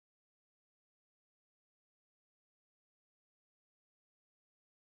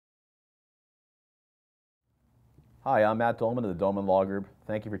Hi, I'm Matt Dolman of the Dolman Law Group.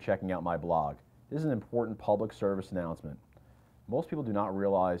 Thank you for checking out my blog. This is an important public service announcement. Most people do not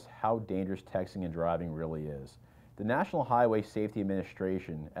realize how dangerous texting and driving really is. The National Highway Safety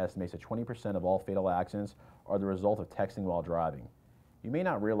Administration estimates that 20% of all fatal accidents are the result of texting while driving. You may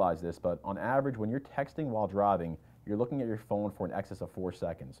not realize this, but on average, when you're texting while driving, you're looking at your phone for an excess of 4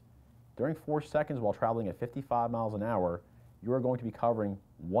 seconds. During 4 seconds while traveling at 55 miles an hour, you are going to be covering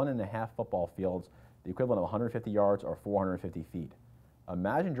 1.5 football fields, the equivalent of 150 yards or 450 feet.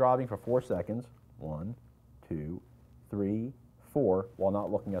 Imagine driving for 4 seconds, 1, 2, 3, 4, while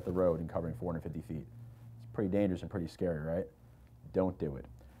not looking at the road and covering 450 feet. It's pretty dangerous and pretty scary, right? Don't do it.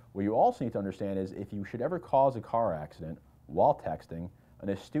 What you also need to understand is if you should ever cause a car accident while texting, an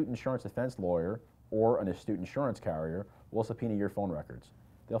astute insurance defense lawyer or an astute insurance carrier will subpoena your phone records.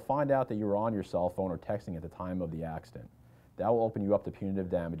 They'll find out that you were on your cell phone or texting at the time of the accident. That will open you up to punitive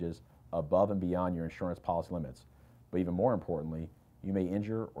damages above and beyond your insurance policy limits. But even more importantly, you may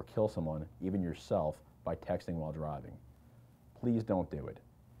injure or kill someone, even yourself, by texting while driving. Please don't do it.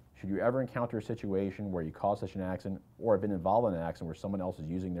 Should you ever encounter a situation where you caused such an accident or have been involved in an accident where someone else is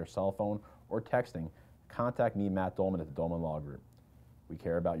using their cell phone or texting, contact me, Matt Dolman, at the Dolman Law Group. We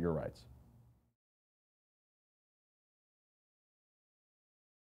care about your rights.